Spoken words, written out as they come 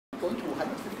going to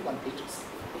 151 pages.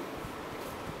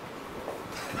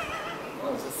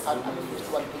 Oh, just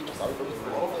 151 pages. Are we going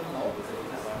through all of them now?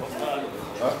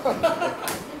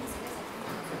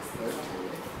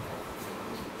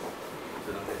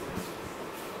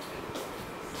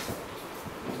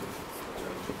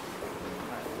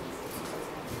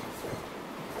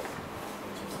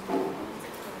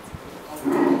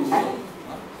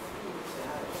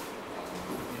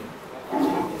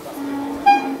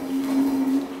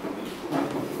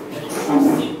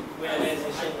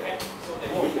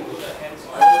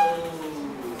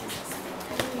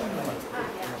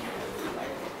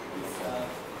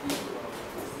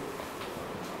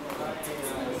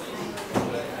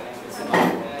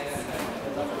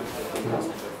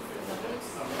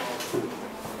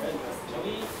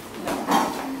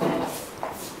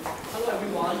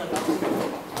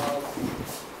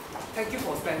 Thank you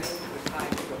for spending the time,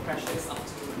 your precious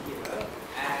afternoon here.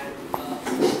 And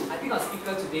I think our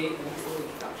speaker today needs no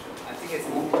introduction. I think it's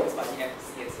more focused by the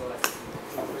MC as well as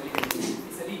really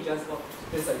recently just got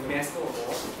this UNESCO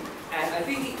award. And I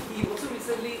think he also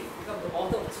recently became the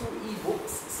author of 2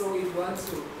 e-books. So if you want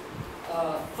to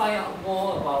find out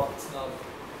more about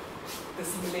the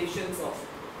simulations of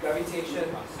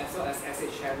gravitation as well as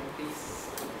SHM, please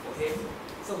for him.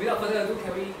 So without further ado,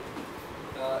 can we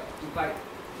invite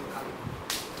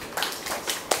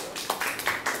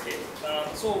Okay,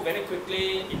 so very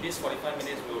quickly in this 45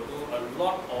 minutes we will do a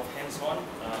lot of hands-on,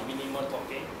 minimal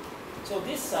talking. So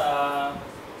this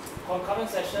concurrent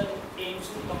session aims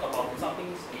to talk about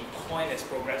something we coin as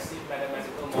progressive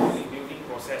mathematical modeling building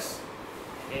process.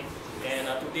 Okay, and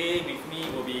today with me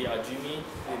will be Jimmy,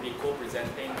 who will be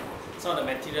co-presenting some of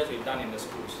the materials we've done in the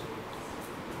schools.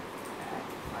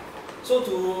 So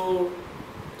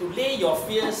to lay your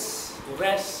fears to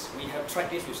rest, we have tried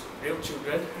this with real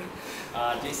children,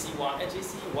 JC1,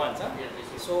 JC1s. Huh? Yeah,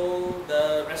 JC1. So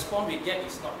the response we get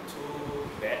is not too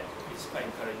bad, it's quite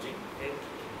encouraging. Okay.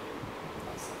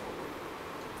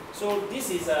 So this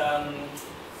is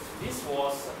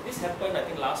this happened I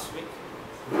think last week.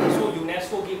 So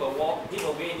UNESCO give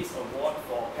away this award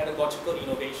for pedagogical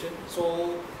innovation.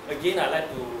 So again, I'd like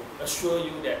to assure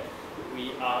you that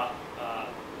we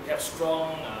have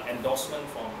strong endorsement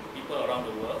from people around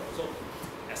the world. So,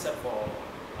 except for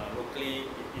locally,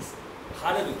 it is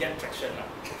harder to get traction.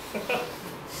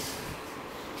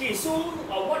 Okay, so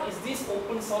what is this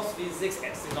open source physics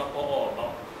at Singapore all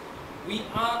about? We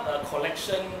are a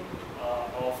collection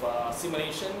of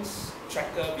simulations,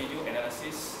 tracker, video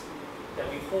analysis that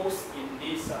we host in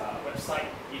this website.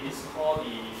 It is called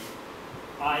the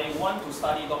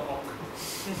iwanttostudy.org.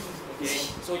 Okay,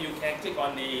 so you can click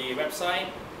on the website.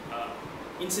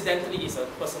 Incidentally, it's a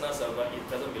personal server,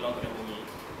 it doesn't belong to MOE.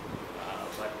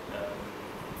 But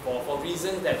for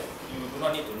reasons that you do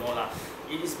not need to know,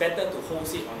 it is better to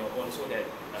host it on your own so that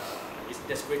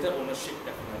there's greater ownership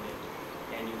definitely.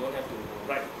 And you don't have to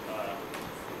write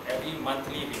every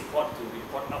monthly report to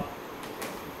report up. Okay.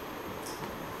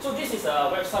 So this is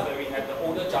a website where we have the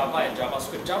older Java and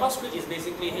JavaScript. JavaScript is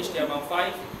basically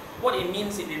HTML5. What it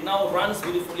means is it now runs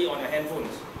beautifully on your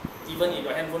handphones, even if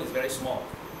your handphone is very small.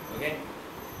 Okay,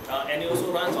 and it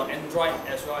also runs on Android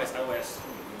as well as iOS.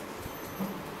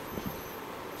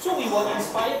 So we were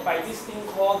inspired by this thing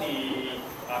called the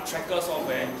tracker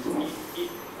software.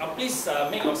 Please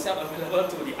make yourself available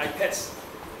to the iPads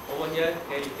over here.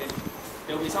 Okay,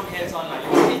 there will be some hands-on.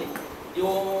 You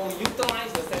will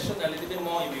utilize the session a little bit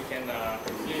more if you can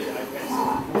play with the iPads.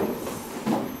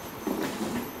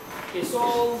 Okay,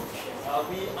 so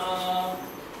we are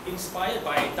inspired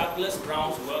by Douglas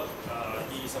Brown's work.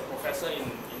 He is a professor in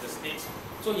the States.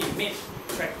 So he made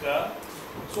tracker.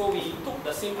 So we took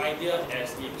the same idea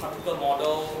as the particle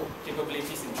model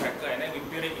capabilities in tracker, and then we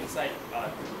built it inside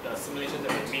the simulations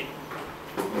that we made.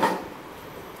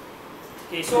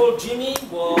 Okay, so Jimmy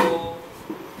will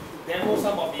demo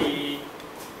some of the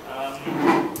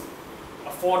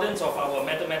affordance of our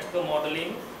mathematical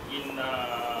modeling in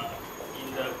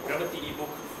the gravity ebook.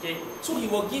 Okay, so he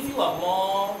will give you a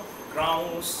more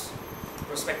grounds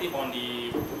perspective on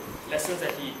the lessons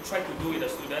that he tried to do with the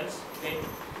students. Okay,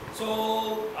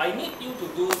 so I need you to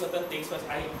do certain things first.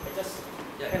 I just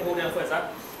can hold them first.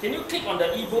 Can you click on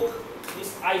the ebook,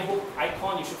 this iBook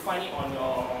icon? You should find it on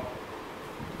your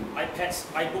iPad's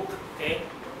iBook. Okay,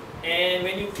 and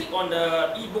when you click on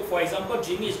the ebook, for example,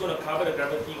 Jimmy is going to cover the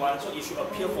gravity one, so it should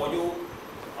appear for you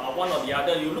one or the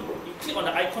other. You click on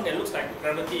the icon that looks like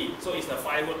gravity, so it's the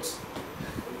fireworks.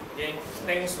 Okay,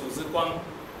 thanks to Ziguang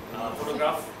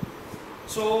photograph.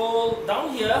 So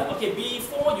down here, okay,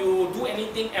 before you do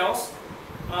anything else,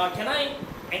 can I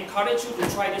encourage you to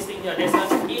try this thing here? There's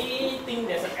an A thing,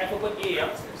 there's an alphabet A.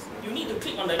 you need to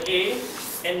click on the A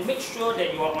and make sure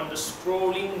that you are on the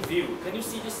scrolling view. Can you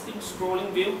see this thing,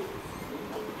 scrolling view?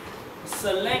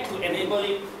 Select to enable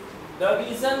it. The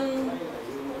reason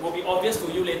will be obvious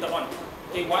to you later on.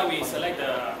 Okay, why we select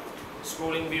the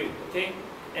scrolling view. Okay,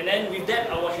 and then with that,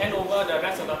 I will hand over the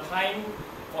rest of the time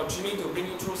for Jimmy to bring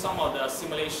you through some of the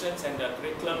simulations and the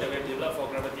curriculum that we have developed for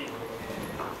gravity.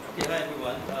 Okay, hi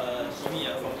everyone. Jimmy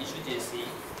from IPSG.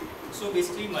 So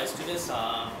basically, my students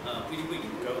are pretty weak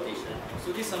in gravitation.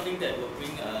 So this is something that will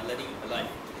bring learning alive.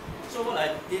 So what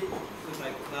I did with my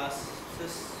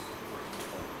classes.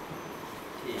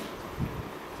 Okay.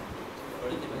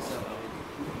 Already did myself.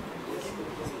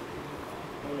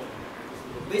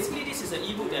 Basically, this is an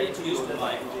ebook that I introduced to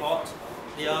my cohort.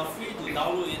 They are free to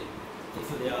download it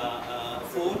into their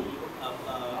phone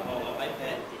or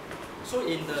iPad. So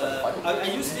in the,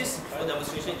 I use this for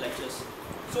demonstration lectures.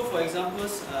 So for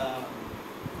examples,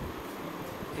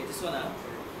 okay, this one.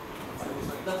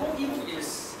 The whole ebook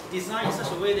is designed in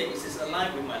such a way that it is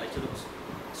aligned with my lecture notes.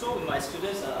 So when my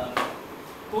students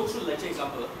go through the lecture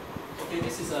example, okay,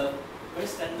 this is a very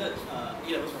standard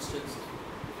A-level questions.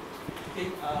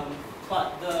 Okay,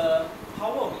 but the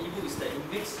power of the ebook is that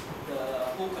it makes the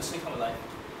whole question come alive.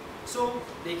 So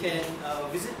they can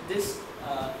visit this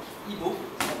ebook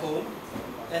at home,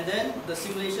 and then the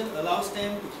simulation allows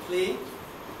them to play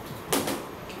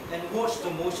and watch the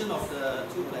motion of the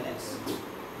two planets.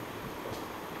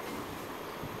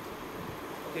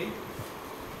 Okay.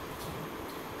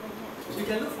 You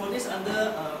can look for this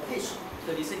under page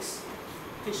 36.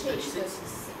 Page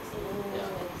 36.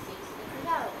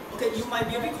 Yeah. Okay, you might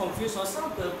be a bit confused. Some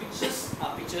of the pictures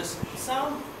are pictures,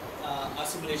 some are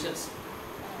simulations.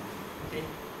 Okay.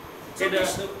 So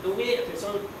the way, okay,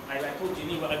 so I told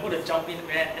Jimmy, well, I'm going to jump in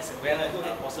as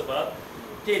possible.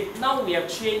 Okay, now we have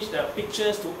changed the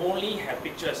pictures to only have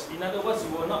pictures. In other words,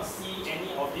 you will not see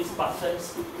any of these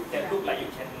buttons that look like you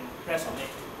can press on it.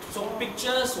 So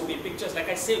pictures will be pictures. Like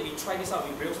I said, we try this out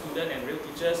with real students and real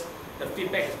teachers. The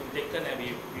feedback has been taken and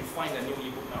we find a new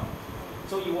ebook now.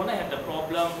 So you won't have the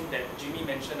problem that Jimmy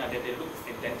mentioned that they look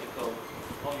identical.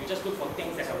 Or you just look for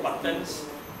things that have buttons.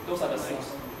 Those are the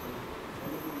things.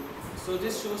 So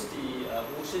this shows the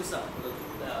motions of the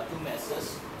two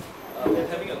masses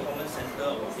having a common center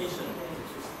of rotation.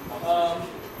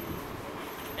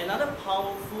 Another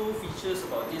powerful features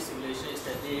about this simulation is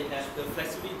that they have the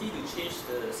flexibility to change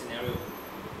the scenario.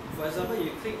 For example,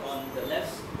 you click on the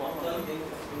left bottom,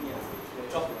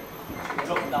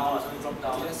 drop down,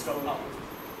 just drop out.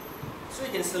 So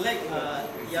you can select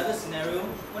the other scenario.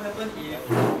 What happens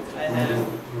if I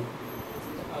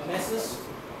have masses,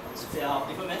 they are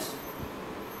different mass?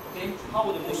 Okay, how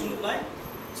would the motion look like?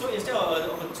 So instead of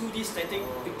a 2D static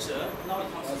picture, now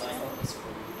it comes to life.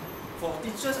 For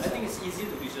teachers, I think it's easy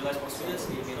to visualize. For students,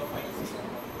 they may not find it easy.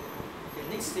 Okay,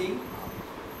 next thing.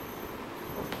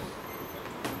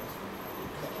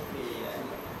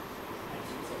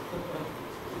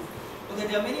 Okay,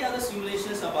 there are many other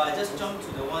simulations, but I just jumped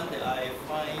to the one that I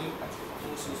find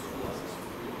most useful.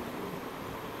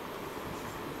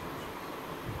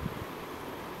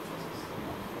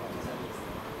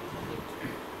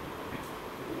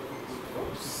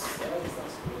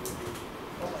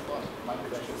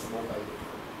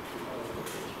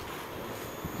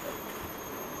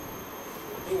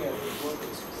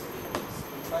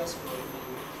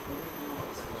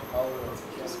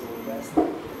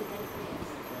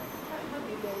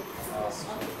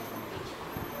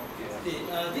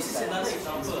 This is another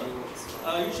example.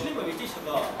 Usually when we teach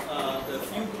about the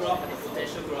field graph and the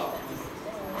potential graph,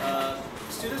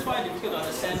 students find it difficult to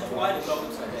understand why the graph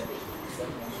looks like that.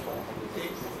 Okay.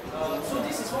 So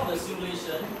this is one of the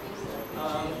simulation.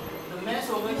 The mass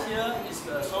over here is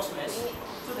the source mass.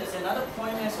 So there's another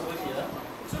point mass over here.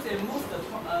 So they can move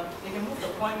the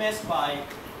point mass by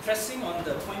pressing on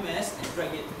the point mass and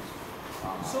drag it.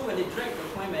 So when they drag the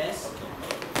point mass,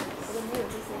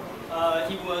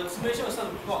 simulation will start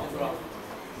to plot the graph.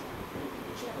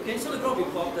 Okay, so the graph will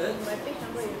be plotted.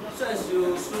 So as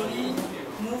you slowly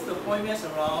move the point mass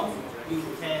around, you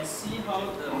can see how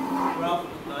the graph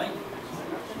looks like.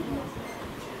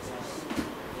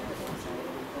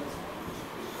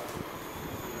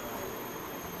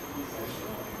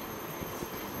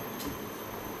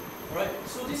 Alright,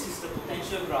 so this is the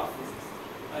potential graph.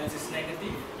 It is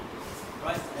negative,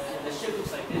 right? And the shape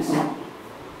looks like this.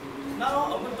 Now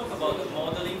I'm going to talk about the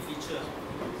modeling feature.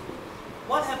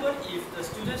 What happens if the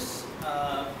students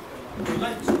would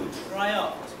like to try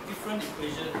out different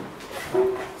equations?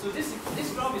 So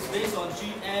this graph is based on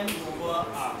Gm over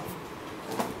R.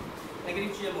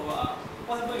 Negative Gm over R.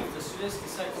 What happens if the students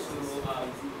decide to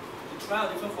try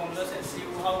out different formulas and see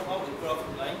how the graph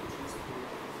look like,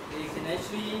 they can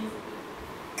actually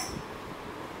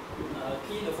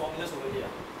key in the formulas over here.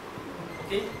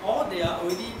 Okay, or they are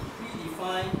already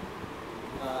predefined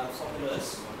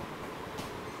formulas.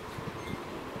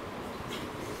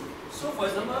 So for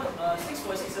example,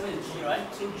 6.67 is G,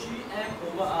 right? So Gm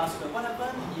over R squared. What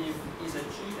happens if it's a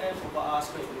Gm over R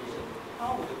squared equation?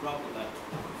 How would the graph look like?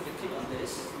 If you click on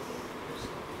this,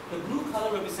 the blue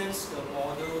color represents the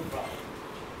model graph.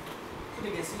 So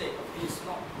they can see that it's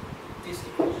not this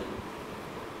equation.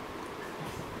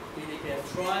 Okay, they can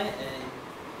try and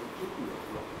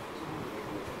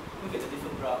look at the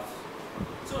different graphs.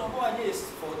 So the whole idea is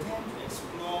for them to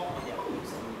explore on their own,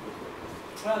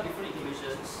 try out different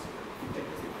equations,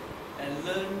 and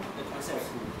learn the concept.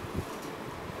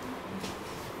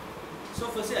 So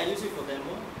firstly, I use it for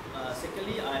demo.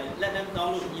 Secondly, I let them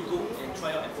download the ebook and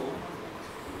try out at home.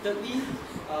 Thirdly,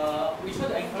 we try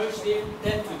to encourage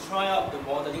them to try out the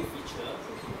modeling feature.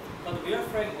 But to be very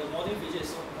frank, the modeling feature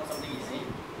is not something easy.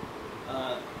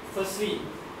 Firstly,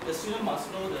 the student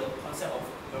must know the concept of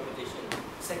permutation.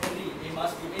 Secondly, they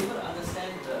must be able to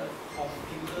understand the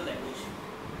computer language.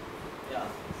 Yeah.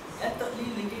 And thirdly,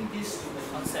 linking this to the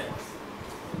concept.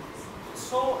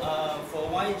 So for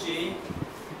YJ,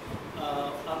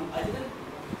 I didn't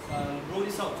roll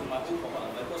this out to my whole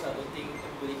cohort because I don't think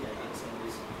everybody can understand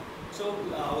this. So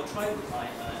I will try with my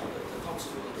the top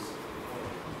students.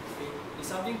 Okay. It's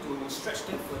something to stretch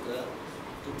them further,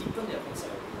 to deepen their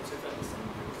concept.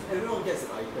 Everyone gets an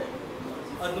iPad.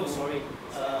 No, sorry.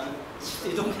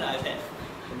 They don't get an iPad.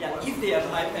 Yeah, if they have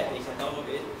an iPad, they can download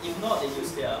it. If not, they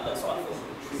use their smartphone.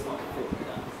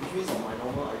 Yeah. Which means on my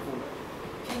normal iPhone.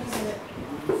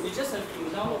 You just have to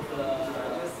download the.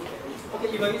 Okay,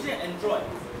 if you're using Android,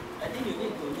 I think you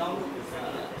need to download the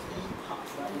e-hub.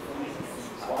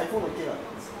 So iPhone okay lah.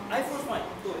 iPhone's fine.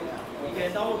 You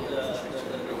can download the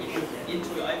into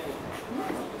your iPhone.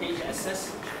 Okay, you can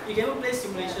access. You can even play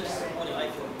simulations on your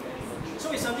iPhone.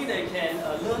 So it's something that you can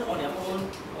learn on your own,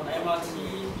 on the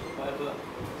MRT, whatever.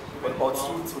 What about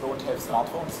students who don't have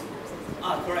smartphones?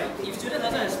 Correct. If student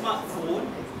doesn't have a smartphone,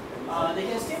 they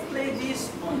can still play this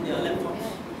on their laptop.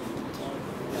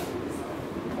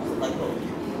 What's the title of it?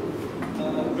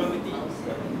 Gravity.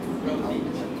 Gravity.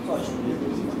 So I should be able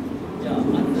to. Yeah,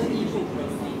 under ebook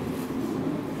Gravity.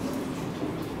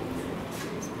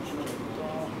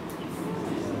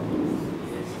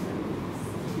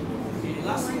 Okay,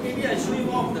 lastly, maybe I show you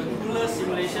one of the cooler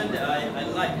simulation that I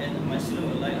like and my student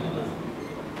will like.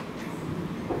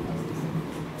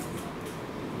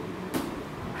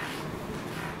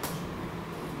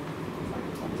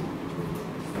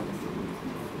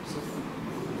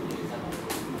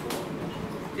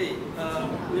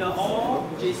 We are all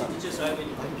JC teachers, right?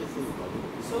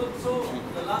 So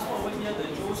the last one over here, the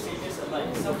Joe stages are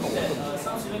like something that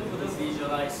some students couldn't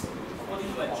visualize. What do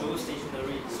you mean by Joe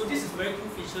stationary? So this is a very cool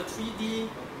feature, 3D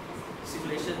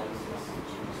simulation.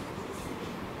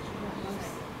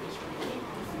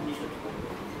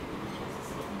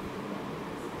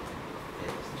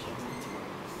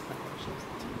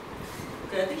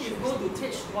 Okay, I think if you go to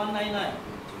page 199,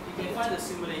 you can find the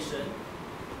simulation.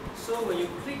 So when you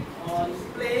click on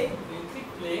play,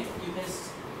 you can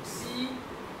see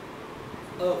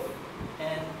Earth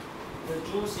and the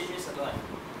Joe series satellite.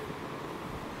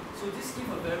 So this gives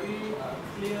a very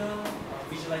clear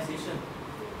visualization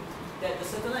that the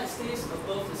satellite stays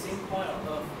above the same point on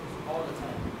Earth all the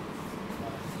time.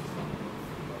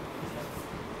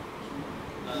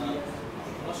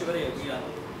 I'm not sure whether you agree. You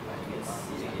can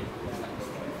see it again.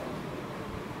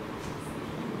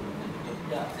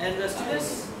 Yeah, and the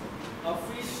students are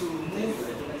free to move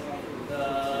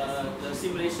the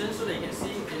simulation so they can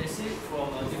see it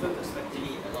from a different perspective.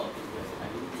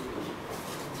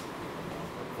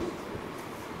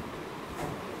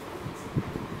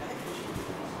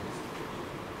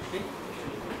 Okay.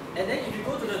 And then if you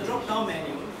go to the drop-down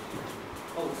menu,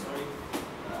 oh sorry,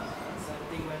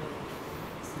 something went wrong.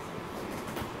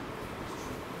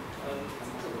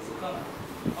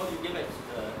 How do you get back to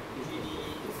the 3D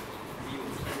view?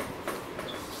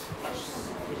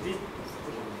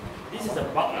 This is a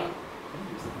bug.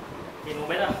 Okay, no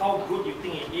matter how good you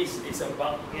think it is, it's a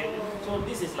bug. Okay? So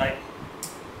this is like,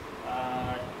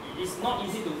 it's not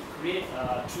easy to create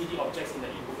 3D objects in the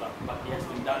ebook, but it has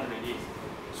been done already.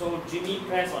 So Jimmy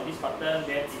press on this button,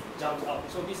 then it jumps out.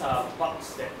 So these are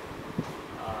bugs that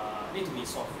need to be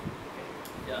solved. Okay.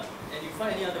 Yeah, and if you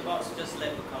find any other bugs, just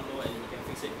let the come know and you can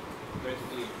fix it very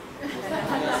quickly.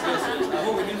 Seriously, I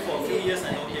worked with him for a few years.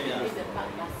 I know him. Yeah.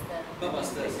 Bug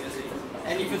buster, seriously.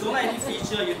 And if you don't like any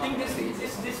feature, you think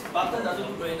this button doesn't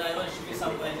look very nice, you should be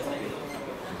somewhere, just like you know.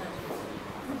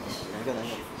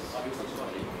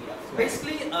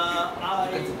 Basically, I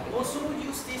also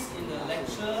use this in the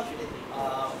lecture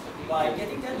by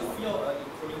getting them to fill an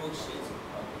encoding worksheet.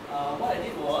 What I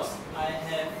did was, I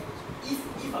have,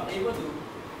 if I'm able to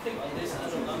click on this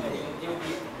drop-down menu, there will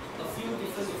be a few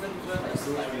different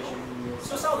scenarios.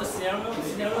 So some of the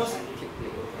scenarios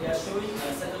they are showing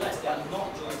satellites that are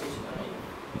not geostationary.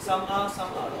 Some are not.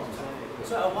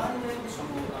 So I want them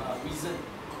to reason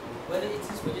whether it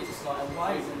is not, and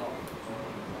why is it not.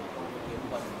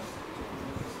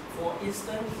 For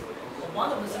instance,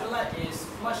 one of the satellites is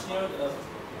much nearer to Earth.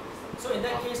 So in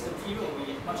that case, the period will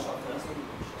be much shorter.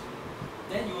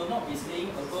 Then you will not be staying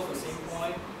above the same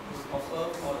point of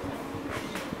Earth all the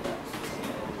time.